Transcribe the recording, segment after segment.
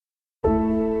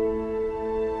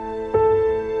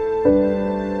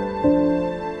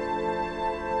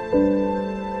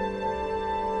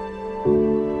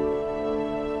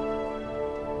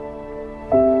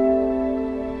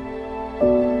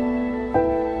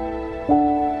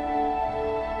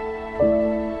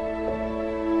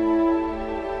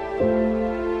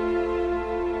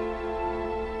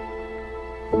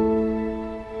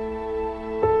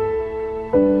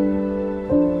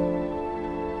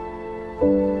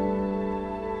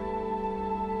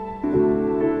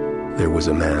There was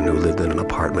a man who lived in an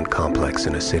apartment complex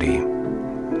in a city.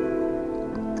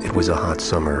 It was a hot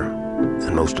summer,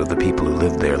 and most of the people who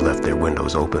lived there left their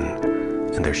windows open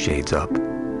and their shades up.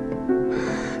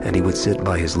 And he would sit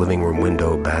by his living room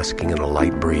window basking in a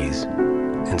light breeze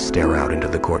and stare out into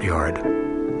the courtyard.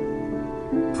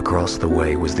 Across the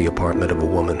way was the apartment of a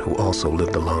woman who also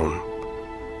lived alone.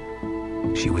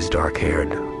 She was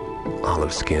dark-haired,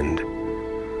 olive-skinned,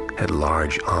 had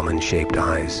large almond-shaped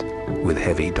eyes with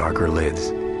heavy, darker lids.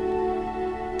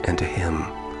 And to him,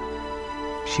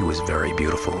 she was very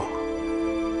beautiful.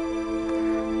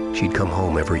 She'd come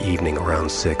home every evening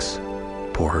around 6,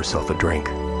 pour herself a drink,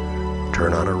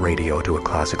 turn on her radio to a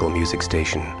classical music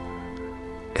station,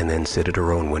 and then sit at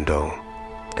her own window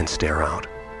and stare out,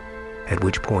 at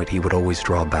which point he would always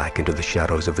draw back into the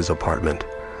shadows of his apartment,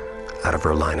 out of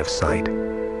her line of sight,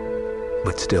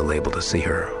 but still able to see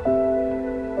her.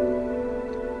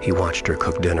 He watched her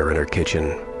cook dinner in her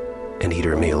kitchen and eat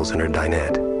her meals in her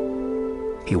dinette.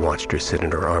 He watched her sit in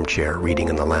her armchair reading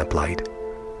in the lamplight.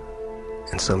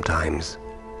 And sometimes,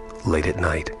 late at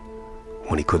night,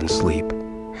 when he couldn't sleep,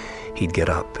 he'd get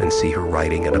up and see her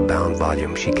writing in a bound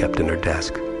volume she kept in her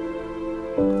desk,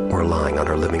 or lying on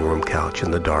her living room couch in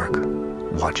the dark,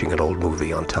 watching an old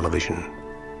movie on television.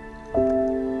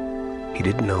 He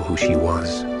didn't know who she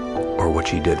was or what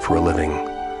she did for a living,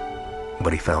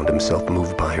 but he found himself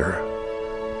moved by her,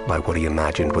 by what he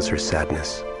imagined was her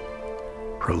sadness,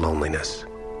 her loneliness.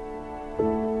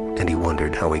 And he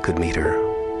wondered how he could meet her.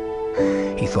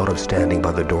 He thought of standing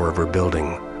by the door of her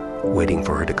building, waiting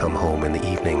for her to come home in the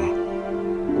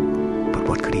evening. But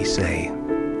what could he say?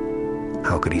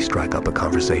 How could he strike up a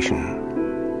conversation?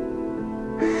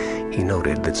 He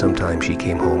noted that sometimes she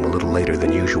came home a little later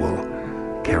than usual,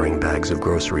 carrying bags of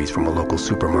groceries from a local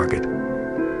supermarket,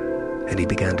 and he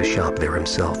began to shop there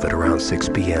himself at around 6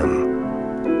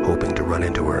 p.m., hoping to run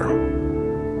into her.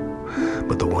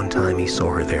 But the one time he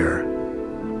saw her there,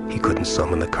 he couldn't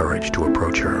summon the courage to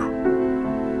approach her.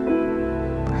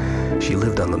 She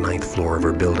lived on the 9th floor of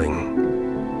her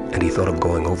building, and he thought of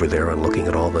going over there and looking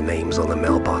at all the names on the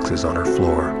mailboxes on her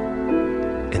floor,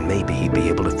 and maybe he'd be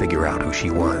able to figure out who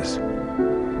she was.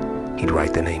 He'd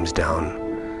write the names down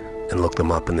and look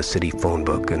them up in the city phone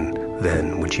book, and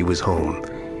then, when she was home,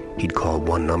 he'd call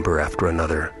one number after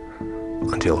another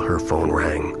until her phone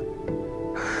rang.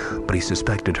 But he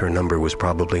suspected her number was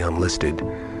probably unlisted,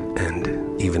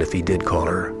 and even if he did call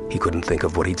her, he couldn't think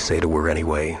of what he'd say to her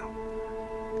anyway,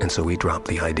 and so he dropped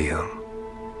the idea.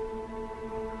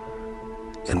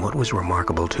 And what was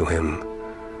remarkable to him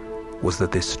was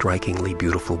that this strikingly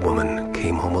beautiful woman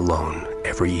came home alone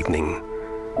every evening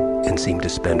and seemed to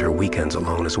spend her weekends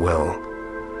alone as well,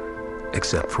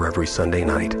 except for every Sunday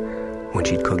night when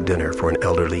she'd cook dinner for an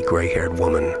elderly gray-haired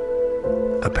woman,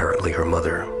 apparently her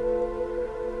mother.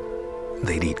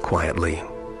 They'd eat quietly,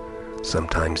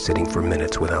 sometimes sitting for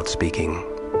minutes without speaking.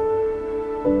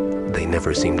 They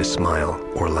never seemed to smile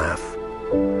or laugh.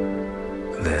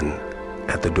 Then,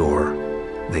 at the door,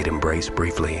 they'd embrace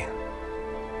briefly,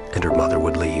 and her mother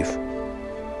would leave.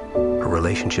 Her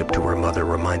relationship to her mother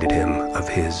reminded him of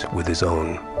his with his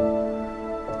own.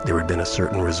 There had been a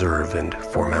certain reserve and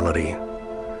formality.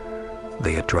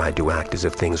 They had tried to act as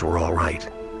if things were all right,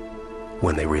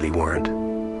 when they really weren't.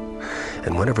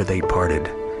 And whenever they'd parted,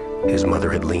 his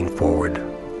mother had leaned forward,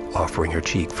 offering her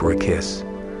cheek for a kiss,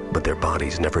 but their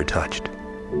bodies never touched.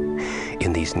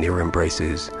 In these near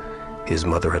embraces, his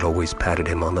mother had always patted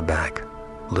him on the back,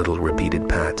 little repeated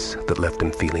pats that left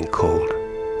him feeling cold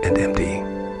and empty,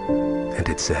 and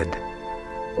it said,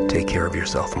 "Take care of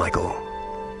yourself, Michael."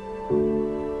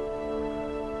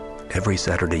 Every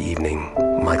Saturday evening,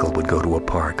 Michael would go to a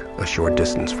park a short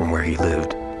distance from where he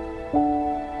lived.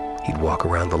 He'd walk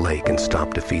around the lake and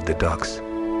stop to feed the ducks,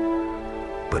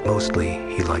 but mostly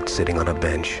he liked sitting on a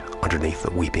bench underneath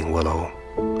a weeping willow.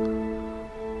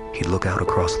 He'd look out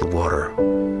across the water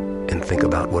and think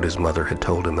about what his mother had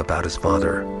told him about his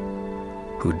father,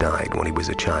 who died when he was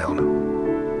a child.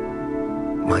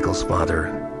 Michael's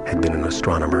father had been an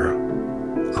astronomer,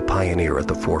 a pioneer at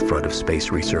the forefront of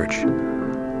space research,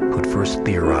 who'd first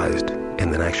theorized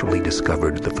and then actually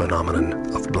discovered the phenomenon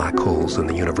of black holes in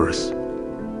the universe.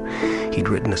 He'd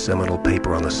written a seminal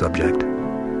paper on the subject,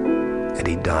 and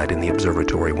he died in the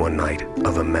observatory one night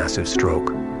of a massive stroke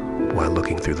while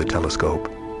looking through the telescope.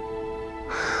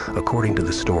 According to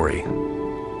the story,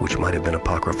 which might have been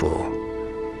apocryphal,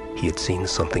 he had seen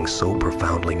something so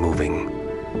profoundly moving,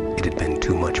 it had been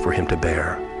too much for him to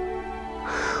bear.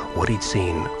 What he'd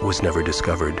seen was never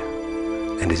discovered,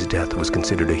 and his death was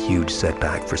considered a huge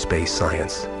setback for space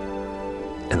science,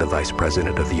 and the Vice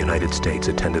President of the United States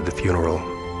attended the funeral.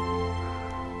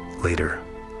 Later,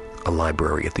 A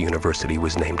library at the university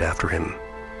was named after him.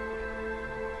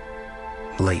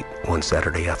 Late one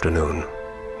Saturday afternoon,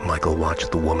 Michael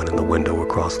watched the woman in the window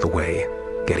across the way,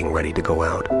 getting ready to go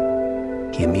out.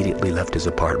 He immediately left his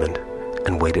apartment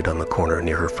and waited on the corner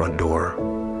near her front door.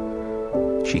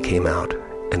 She came out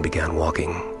and began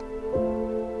walking,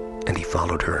 and he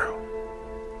followed her,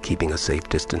 keeping a safe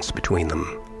distance between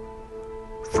them,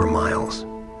 for miles,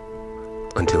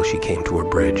 until she came to a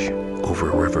bridge over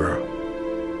a river.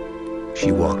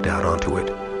 She walked out onto it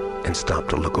and stopped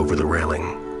to look over the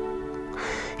railing.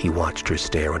 He watched her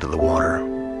stare into the water.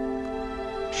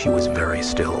 She was very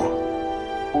still.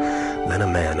 Then a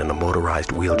man in a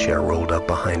motorized wheelchair rolled up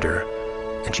behind her,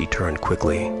 and she turned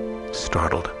quickly,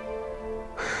 startled.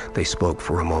 They spoke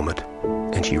for a moment,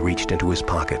 and she reached into his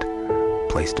pocket,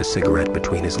 placed a cigarette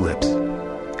between his lips,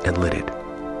 and lit it.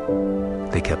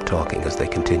 They kept talking as they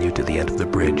continued to the end of the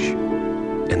bridge,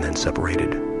 and then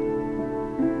separated.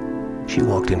 She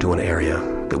walked into an area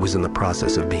that was in the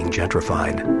process of being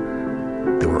gentrified.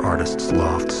 There were artists'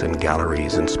 lofts and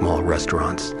galleries and small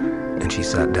restaurants, and she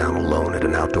sat down alone at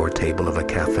an outdoor table of a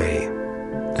cafe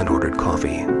and ordered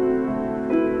coffee.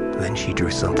 Then she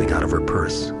drew something out of her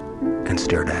purse and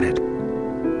stared at it.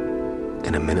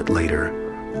 And a minute later,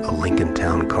 a Lincoln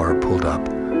Town car pulled up,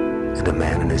 and a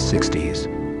man in his 60s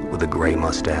with a gray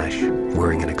mustache,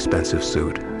 wearing an expensive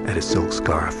suit and a silk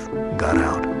scarf, got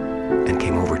out and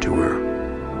came over to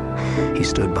her. He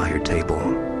stood by her table.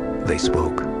 They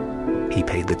spoke. He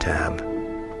paid the tab.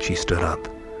 She stood up,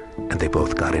 and they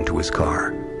both got into his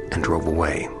car and drove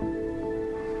away.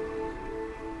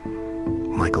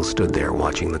 Michael stood there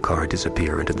watching the car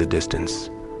disappear into the distance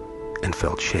and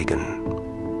felt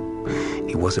shaken.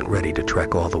 He wasn't ready to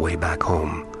trek all the way back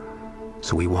home,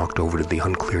 so he walked over to the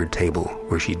uncleared table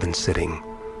where she'd been sitting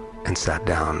and sat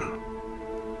down.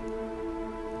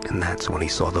 And that's when he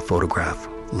saw the photograph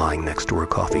lying next to her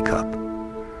coffee cup,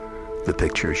 the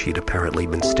picture she'd apparently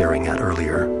been staring at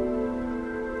earlier,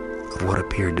 of what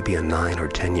appeared to be a 9 or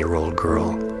 10-year-old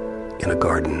girl in a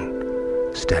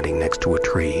garden, standing next to a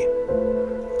tree,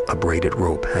 a braided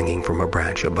rope hanging from a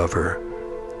branch above her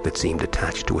that seemed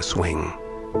attached to a swing.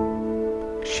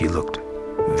 She looked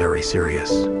very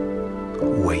serious,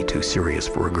 way too serious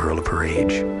for a girl of her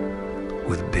age,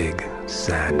 with big,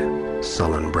 sad,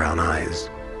 sullen brown eyes.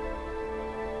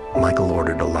 Michael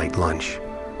ordered a light lunch.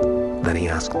 Then he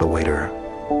asked the waiter,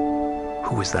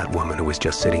 "Who was that woman who was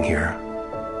just sitting here?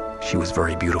 She was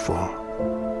very beautiful.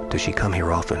 Does she come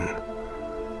here often?"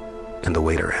 And the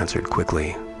waiter answered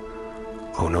quickly,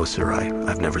 "Oh no, sir,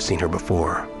 I've never seen her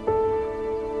before."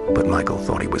 But Michael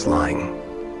thought he was lying.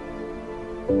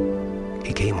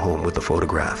 He came home with the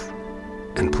photograph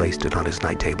and placed it on his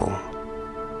night table.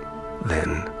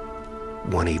 Then,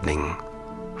 one evening,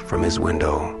 from his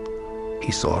window,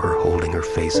 he saw her holding her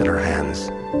face in her hands,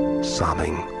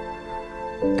 sobbing,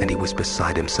 and he was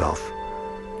beside himself,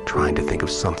 trying to think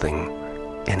of something,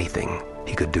 anything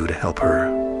he could do to help her.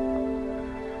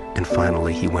 And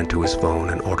finally he went to his phone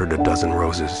and ordered a dozen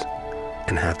roses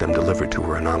and had them delivered to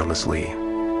her anonymously.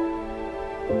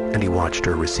 And he watched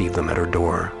her receive them at her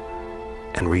door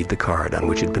and read the card on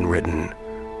which had been written,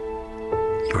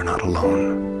 "You're not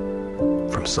alone,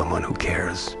 from someone who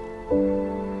cares."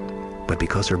 But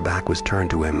because her back was turned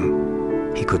to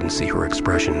him, he couldn't see her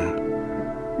expression,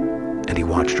 and he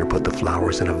watched her put the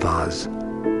flowers in a vase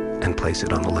and place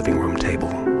it on the living room table.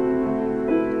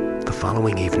 The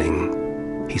following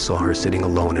evening, he saw her sitting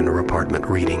alone in her apartment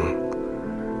reading.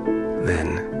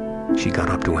 Then she got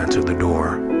up to answer the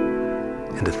door,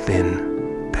 and a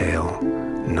thin, pale,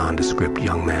 nondescript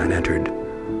young man entered,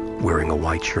 wearing a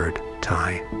white shirt,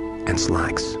 tie, and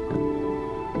slacks.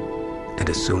 And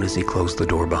as soon as he closed the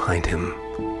door behind him,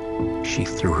 she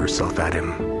threw herself at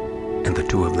him, and the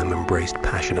two of them embraced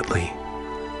passionately,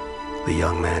 the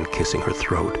young man kissing her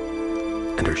throat,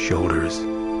 and her shoulders,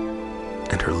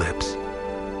 and her lips.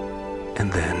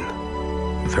 And then,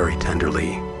 very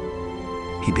tenderly,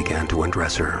 he began to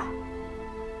undress her.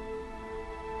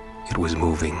 It was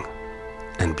moving,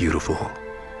 and beautiful,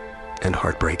 and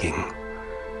heartbreaking,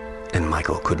 and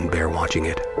Michael couldn't bear watching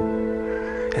it.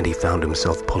 And he found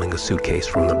himself pulling a suitcase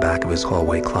from the back of his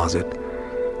hallway closet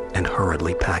and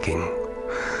hurriedly packing,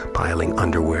 piling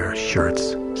underwear,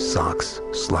 shirts, socks,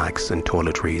 slacks, and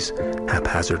toiletries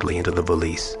haphazardly into the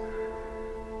valise,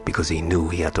 because he knew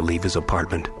he had to leave his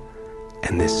apartment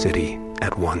and this city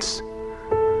at once.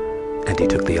 And he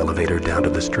took the elevator down to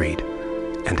the street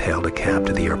and hailed a cab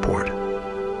to the airport.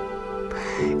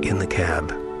 In the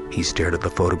cab, he stared at the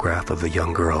photograph of the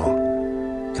young girl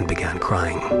and began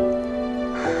crying.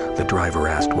 The driver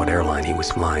asked what airline he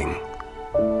was flying.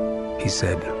 He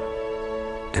said,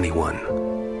 "Anyone,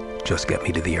 Just get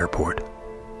me to the airport."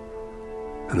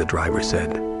 And the driver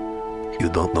said, "You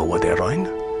don't know what airline?"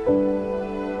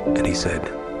 And he said,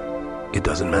 "It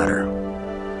doesn't matter."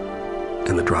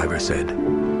 And the driver said,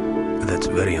 "That's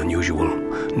very unusual.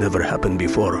 Never happened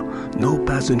before. No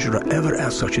passenger ever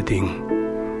asked such a thing."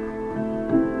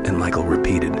 And Michael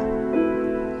repeated,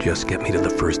 "Just get me to the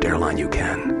first airline you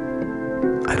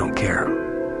can. I don't care."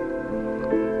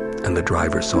 And the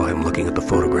driver saw him looking at the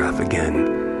photograph again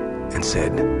and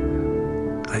said,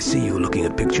 "I see you looking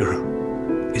at picture.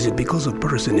 Is it because of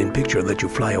person in picture that you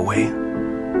fly away?"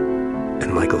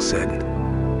 And Michael said,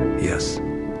 "Yes."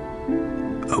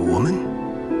 "A woman?"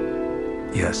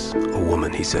 "Yes, a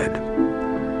woman," he said.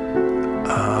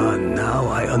 Now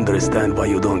I understand why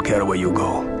you don't care where you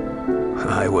go.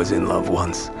 I was in love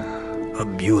once. A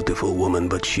beautiful woman,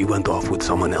 but she went off with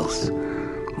someone else.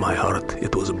 My heart,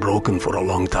 it was broken for a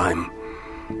long time.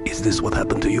 Is this what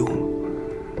happened to you?"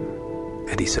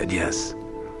 And he said, "Yes."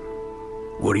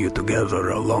 "Were you together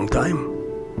a long time?"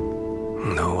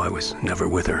 "No, I was never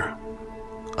with her.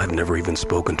 I've never even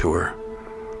spoken to her.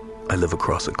 I live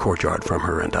across a courtyard from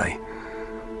her, and I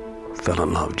fell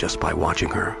in love just by watching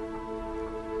her."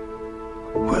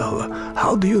 "Well,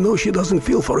 how do you know she doesn't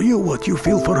feel for you what you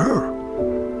feel for her?"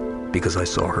 "Because I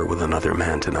saw her with another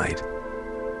man tonight,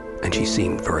 and she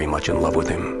seemed very much in love with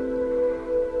him."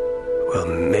 "Well,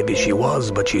 maybe she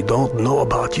was, but she don't know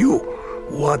about you.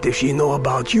 What if she know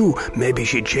about you? Maybe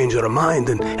she'd change her mind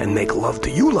and make love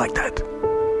to you like that."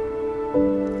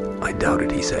 "I doubt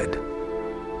it," he said.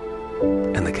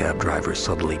 And the cab driver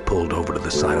suddenly pulled over to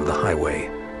the side of the highway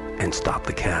and stopped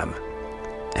the cab.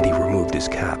 And he removed his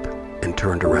cap and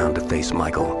turned around to face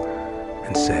Michael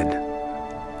and said,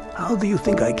 "How do you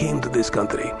think I came to this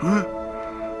country?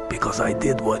 Because I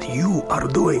did what you are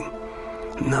doing.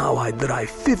 Now I drive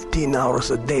 15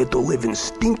 hours a day to live in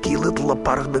stinky little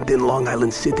apartment in Long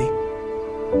Island City.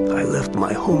 I left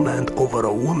my homeland over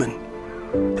a woman,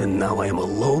 and now I am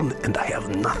alone and I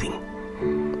have nothing.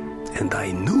 And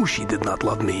I knew she did not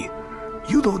love me.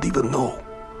 You don't even know.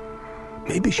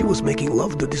 Maybe she was making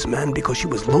love to this man because she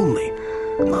was lonely,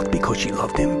 not because she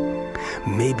loved him.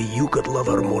 Maybe you could love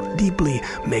her more deeply,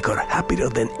 make her happier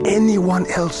than anyone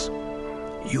else.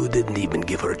 You didn't even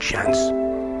give her a chance."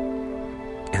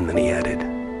 And then he added,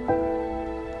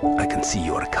 "I can see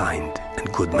you are a kind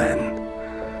and good man,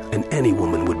 and any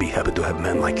woman would be happy to have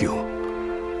men like you.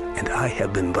 And I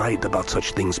have been right about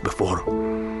such things before.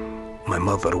 My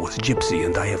mother was gypsy,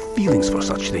 and I have feelings for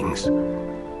such things.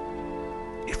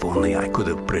 If only I could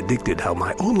have predicted how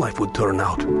my own life would turn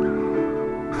out.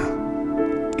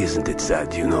 Isn't it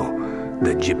sad,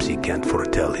 that gypsy can't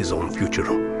foretell his own future?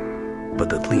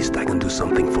 But at least I can do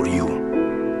something for you.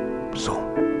 So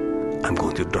I'm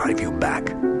going to drive you back."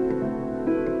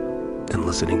 And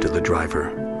listening to the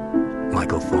driver,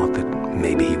 Michael thought that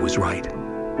maybe he was right.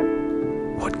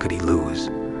 What could he lose?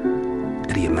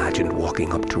 And he imagined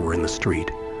walking up to her in the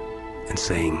street and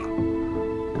saying,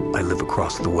 "I live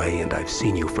across the way and I've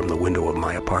seen you from the window of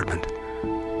my apartment."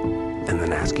 And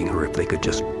then asking her if they could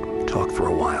just talk for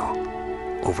a while,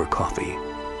 over coffee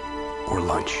or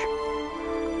lunch.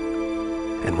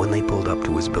 And when they pulled up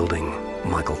to his building,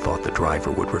 Michael thought the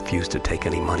driver would refuse to take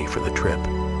any money for the trip,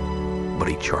 but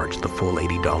he charged the full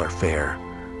 $80 fare,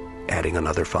 adding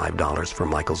another $5 for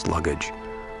Michael's luggage,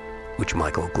 which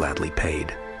Michael gladly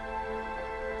paid.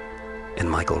 And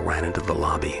Michael ran into the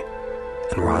lobby,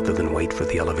 and rather than wait for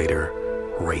the elevator,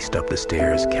 raced up the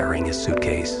stairs carrying his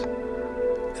suitcase.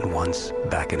 And once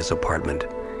back in his apartment,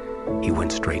 he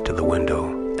went straight to the window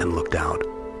and looked out.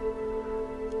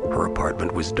 Her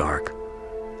apartment was dark,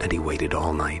 and he waited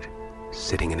all night,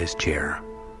 sitting in his chair,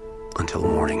 until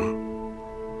morning.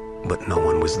 But no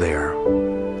one was there,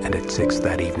 and at 6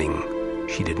 that evening,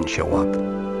 she didn't show up.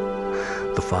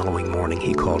 The following morning,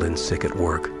 he called in sick at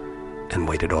work and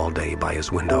waited all day by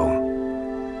his window.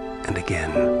 And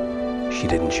again, she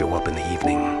didn't show up in the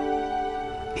evening.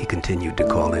 He continued to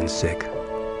call in sick.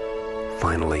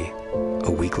 Finally,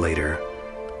 a week later,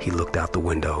 he looked out the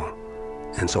window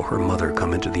and saw her mother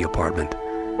come into the apartment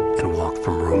and walk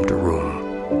from room to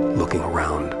room, looking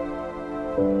around.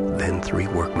 Then 3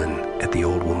 workmen, at the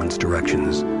old woman's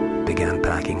directions, began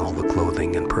packing all the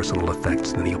clothing and personal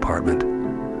effects in the apartment.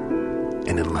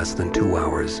 And in less than 2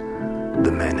 hours,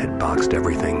 the men had boxed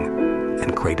everything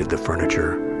and crated the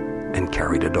furniture and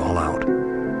carried it all out,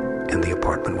 and the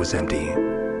apartment was empty.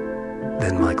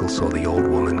 Then Michael saw the old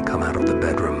woman come out of the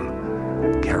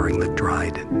bedroom, carrying the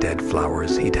dried, dead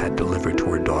flowers he'd had delivered to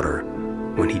her daughter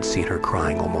when he'd seen her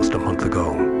crying almost a month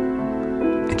ago,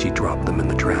 and she dropped them in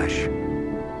the trash.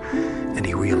 And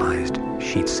he realized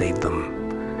she'd saved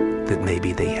them, that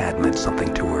maybe they had meant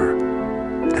something to her,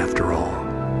 after all.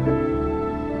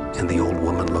 And the old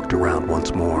woman looked around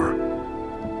once more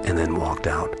and then walked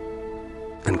out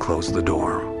and closed the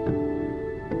door.